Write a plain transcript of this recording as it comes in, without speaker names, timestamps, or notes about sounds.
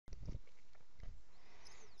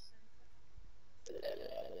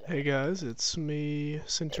Hey guys, it's me,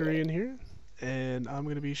 Centurion here, and I'm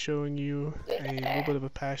going to be showing you a little bit of a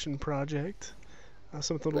passion project,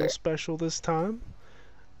 something a little special this time.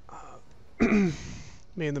 Me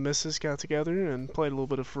and the missus got together and played a little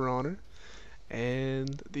bit of For Honor,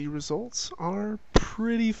 and the results are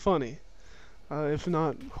pretty funny, if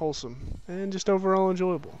not wholesome, and just overall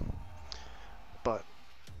enjoyable. But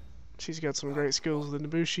she's got some great skills with the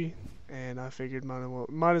Nobushi, and I figured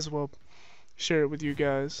might as well share it with you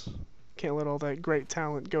guys. Can't let all that great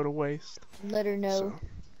talent go to waste. Let her know So,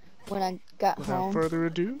 when I got without home. further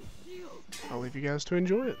ado, I'll leave you guys to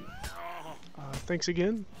enjoy it. Thanks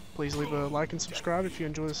again. Please leave a like and subscribe if you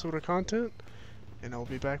enjoy this sort of content, and I'll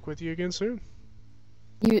be back with you again soon.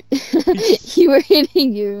 You Peace. you were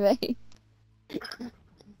hitting your mate.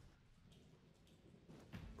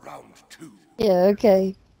 Round two. Yeah,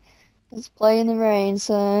 okay. Let's play in the rain,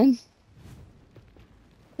 son.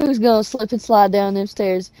 Who's gonna slip and slide down them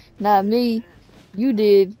stairs? Not me. You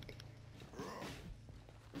did.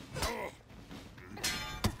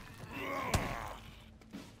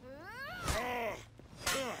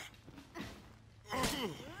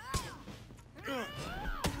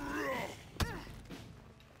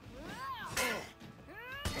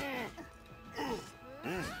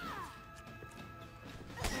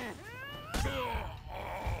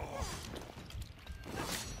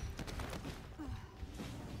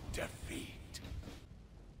 Defeat.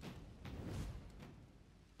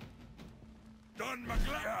 Done,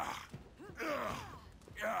 McGla.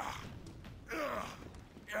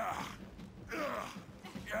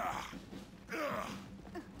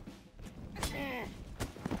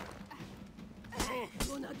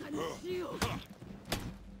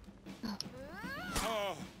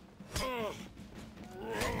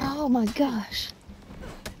 Oh my gosh.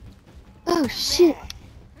 Oh shit.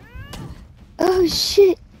 Oh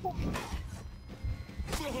shit.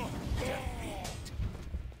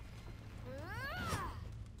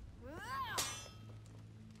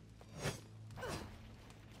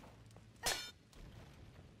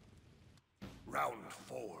 Round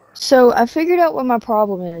four. So I figured out what my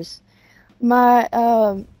problem is. My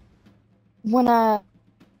when I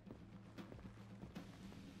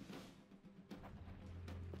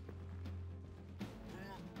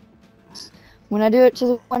when I do it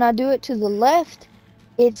to the left,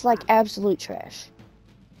 it's like absolute trash.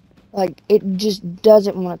 Like it just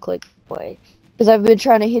doesn't want to click away. Because I've been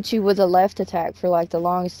trying to hit you with a left attack for like the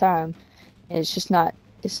longest time, and it's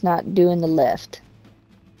not doing the left.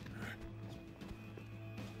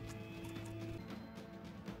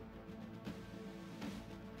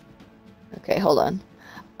 Okay, hold on.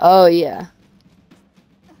 Oh yeah.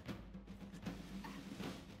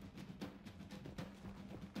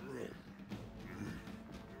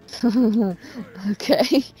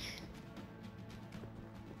 Okay.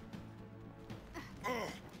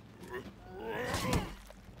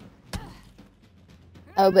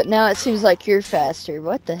 Oh, but now it seems like you're faster.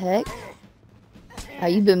 What the heck? Oh,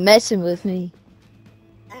 you've been messing with me.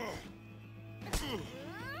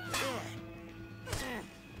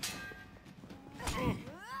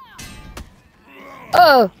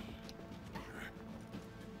 Oh!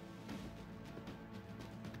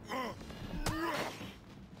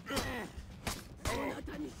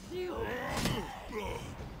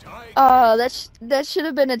 Oh, that should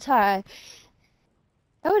have been a tie.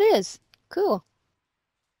 Oh, it is. Cool.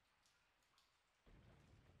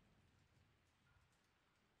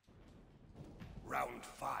 Round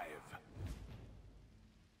five.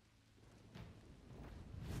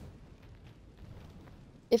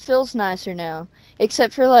 It feels nicer now.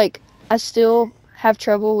 Except for, like, I still have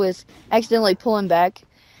trouble with accidentally pulling back.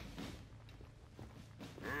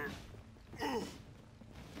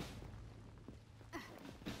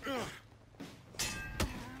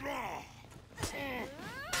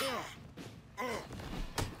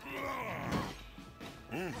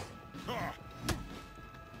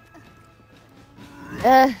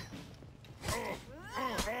 Uh,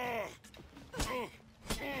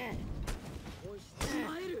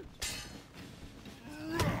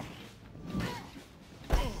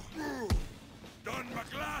 Done,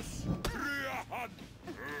 McGlass.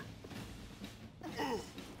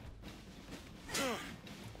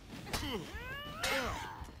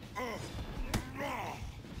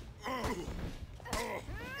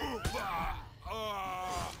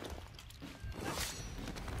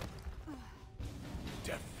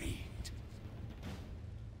 Defeat.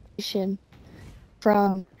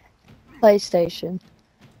 from PlayStation.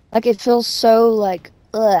 Like, it feels so, like,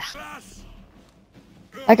 ugh. Glass.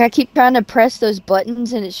 Like, I keep trying to press those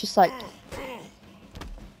buttons, and it's just like...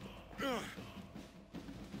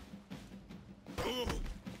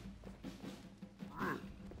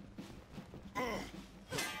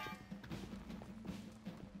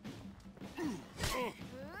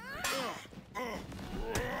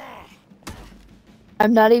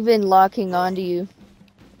 I'm not even locking onto you.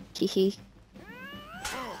 Hehe.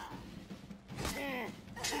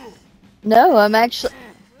 No, I'm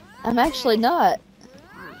actually not.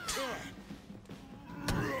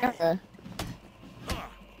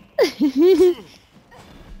 It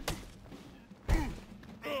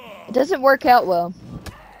doesn't work out well.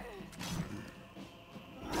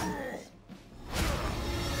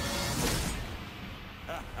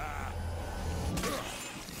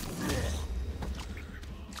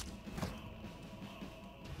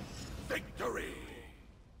 Victory!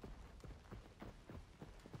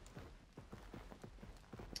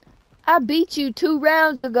 I beat you 2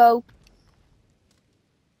 rounds ago.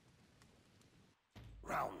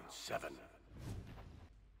 Round 7.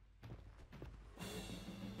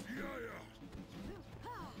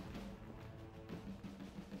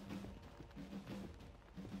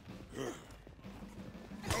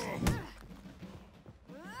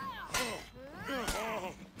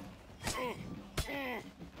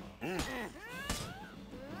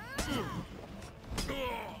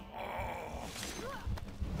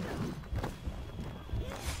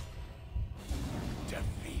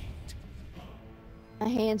 Defeat. My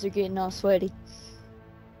hands are getting all sweaty.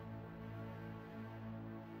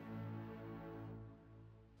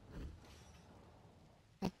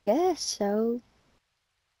 I guess so.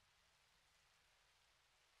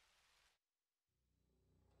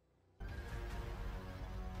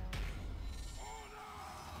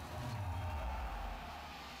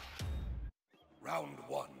 Round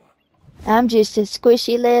 1. I'm just a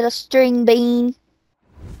squishy little string bean.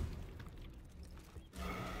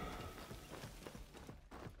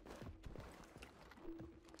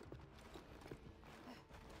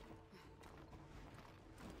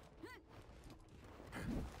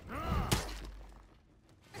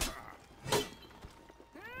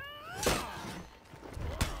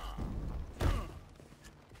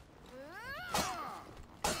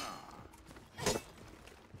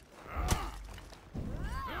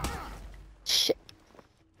 Shit.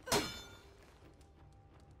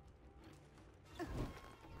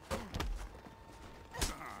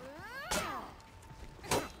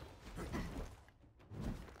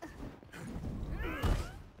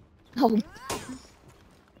 Oh.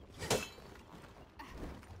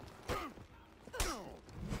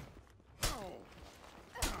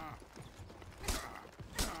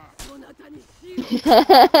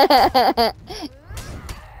 Tie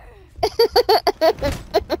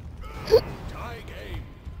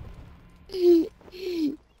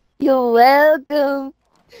game. You're welcome.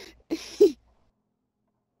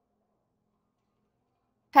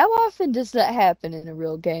 How often does that happen in a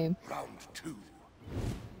real game? Round 2.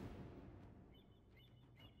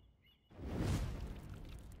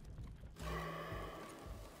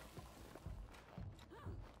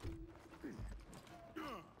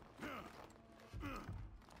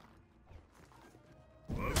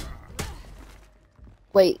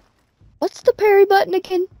 Wait, what's the parry button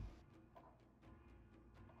again?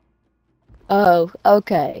 Oh,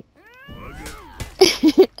 okay.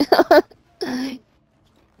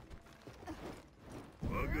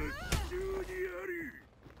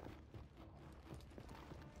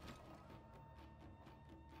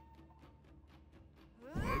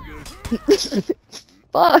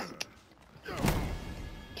 Fuck.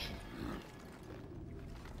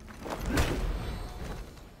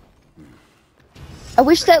 I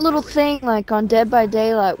wish that little thing like on Dead by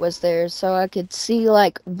Daylight was there so I could see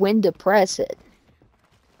like when to press it.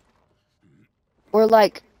 Or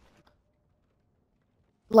like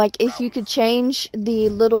if you could change the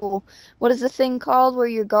little, what is the thing called where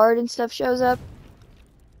your guard and stuff shows up?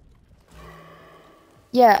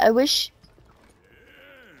 Yeah, I wish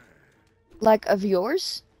like of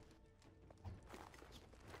yours.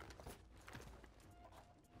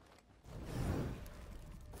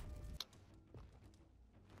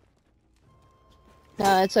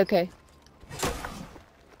 No, it's okay.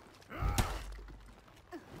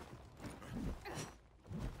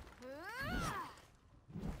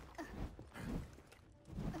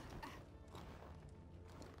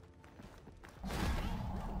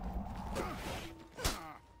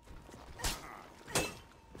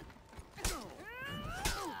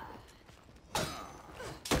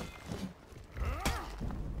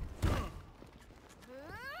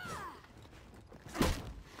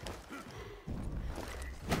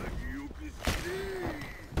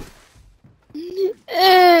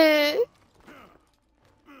 Eh,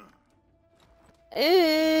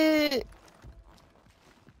 eh.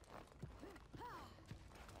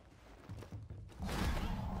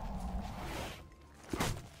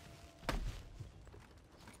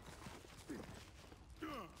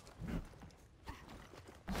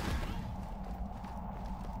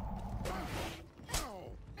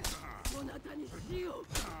 Defeat.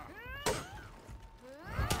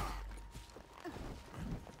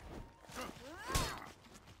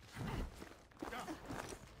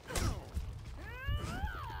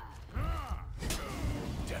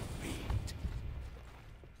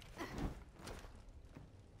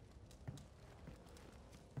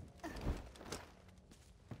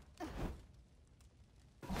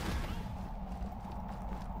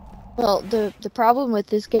 Well, the problem with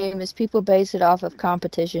this game is people base it off of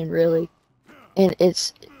competition, really, and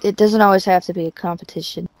it doesn't always have to be a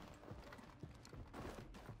competition.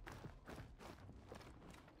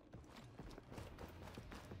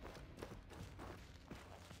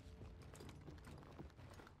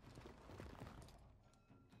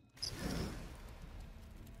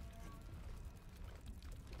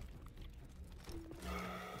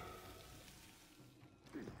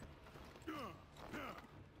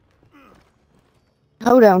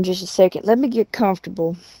 Hold on just a second. Let me get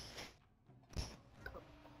comfortable.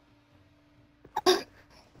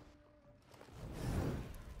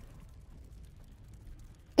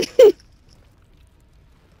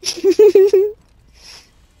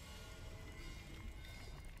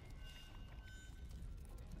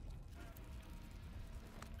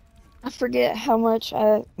 I forget how much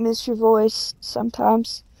I miss your voice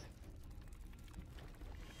sometimes.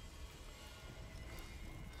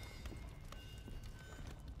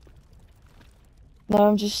 No,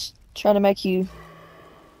 I'm just trying to make you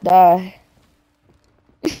die.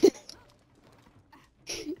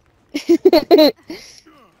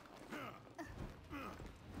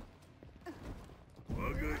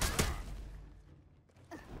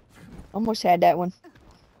 Almost had that one.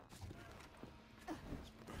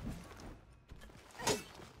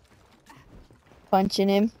 Punching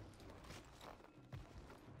him.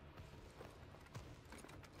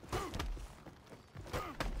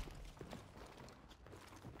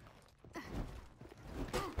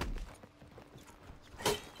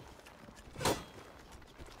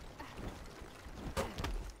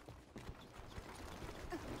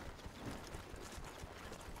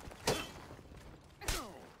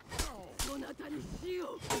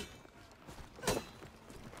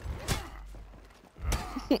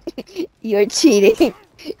 You're cheating.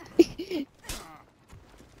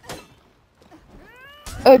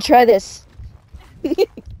 Oh, try this.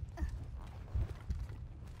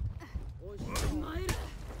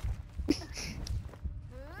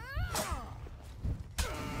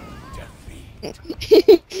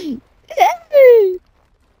 Defeat.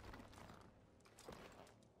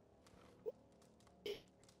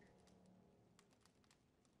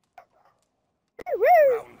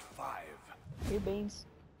 Round 5. Here, Beans.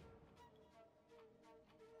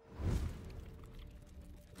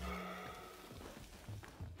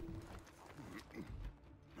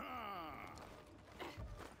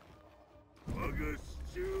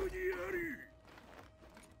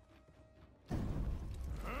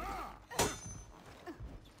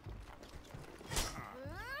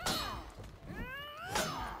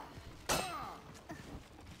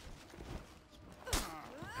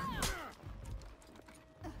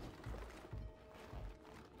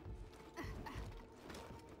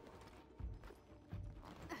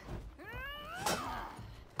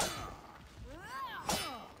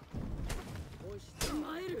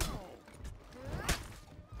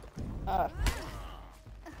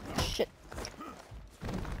 Shit.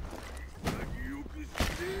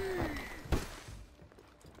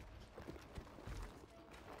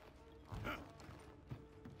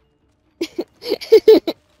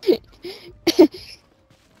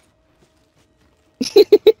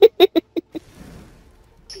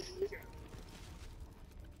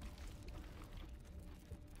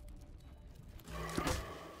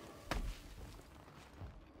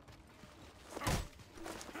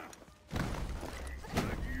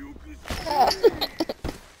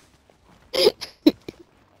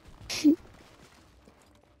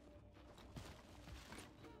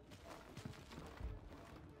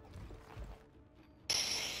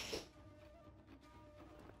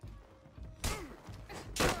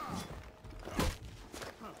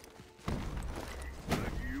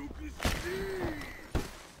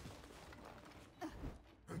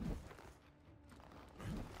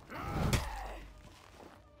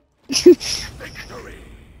 Victory.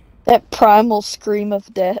 That primal scream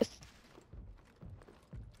of death.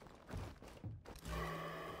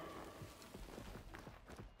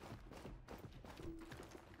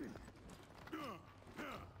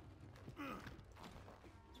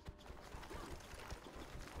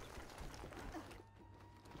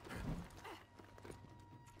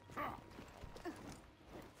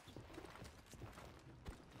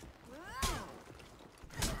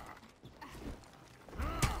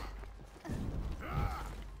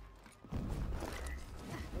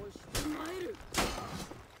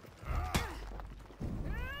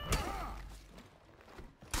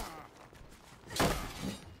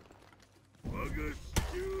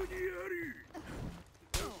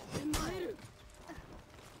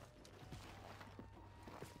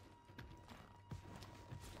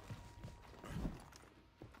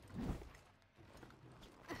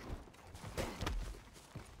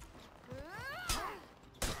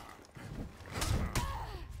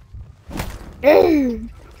 Victory.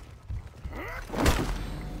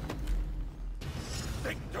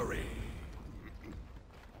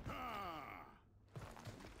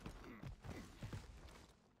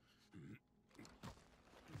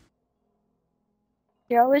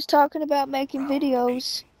 You're always talking about making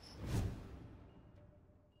videos.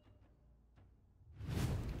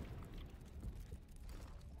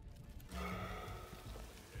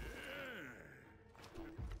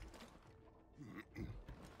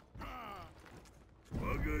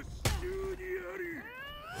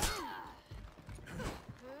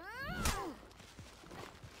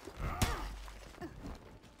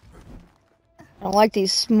 I don't like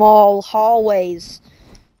these small hallways.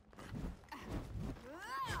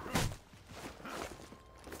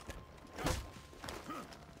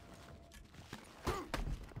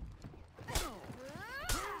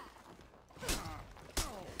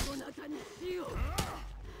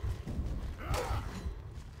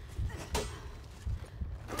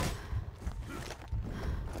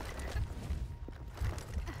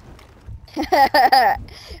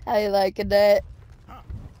 How you liking that?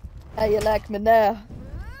 How you like me now?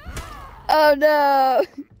 Oh no!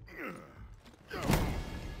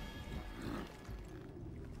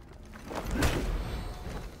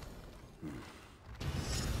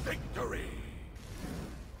 Victory.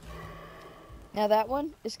 Now that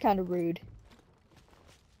one is kind of rude.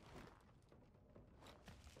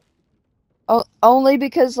 Only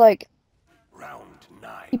because, like, Round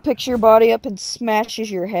 9. he picks your body up and smashes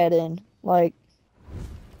your head in. Like,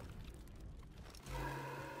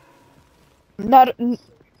 not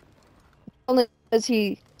only does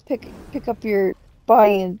he pick up your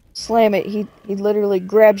body and slam it, he literally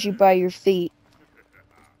grabs you by your feet,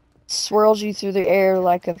 swirls you through the air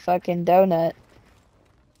like a fucking donut,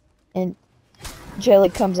 and jelly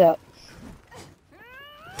comes out.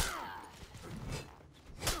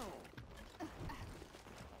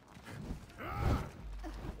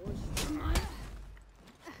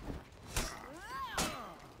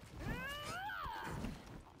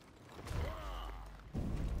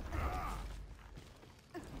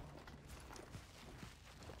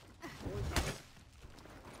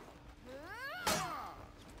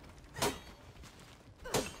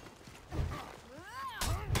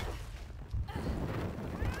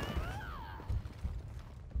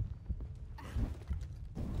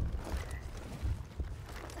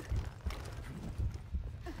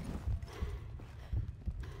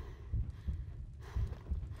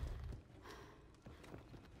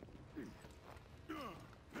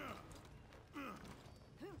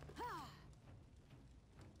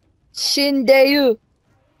 Shindeyu!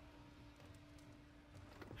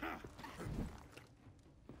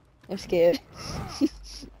 I'm scared. Defeat.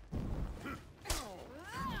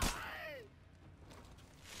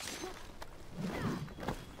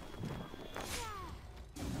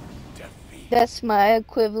 That's my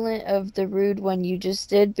equivalent of the rude one you just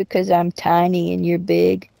did because I'm tiny and you're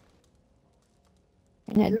big.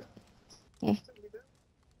 And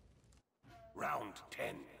Round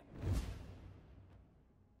 10.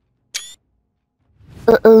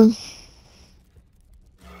 uh-oh.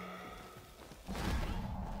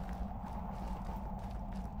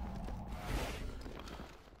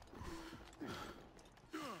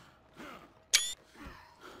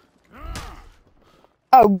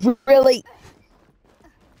 Oh, really?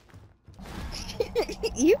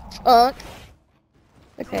 You punk.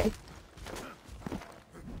 Okay.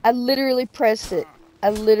 I literally pressed it. I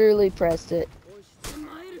literally pressed it.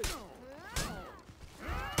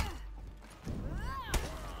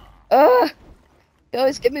 Ugh! You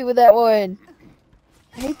always get me with that one.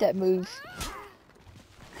 I hate that move.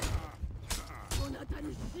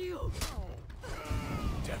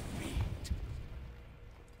 Defeat.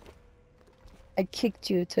 I kicked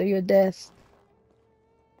you to your death.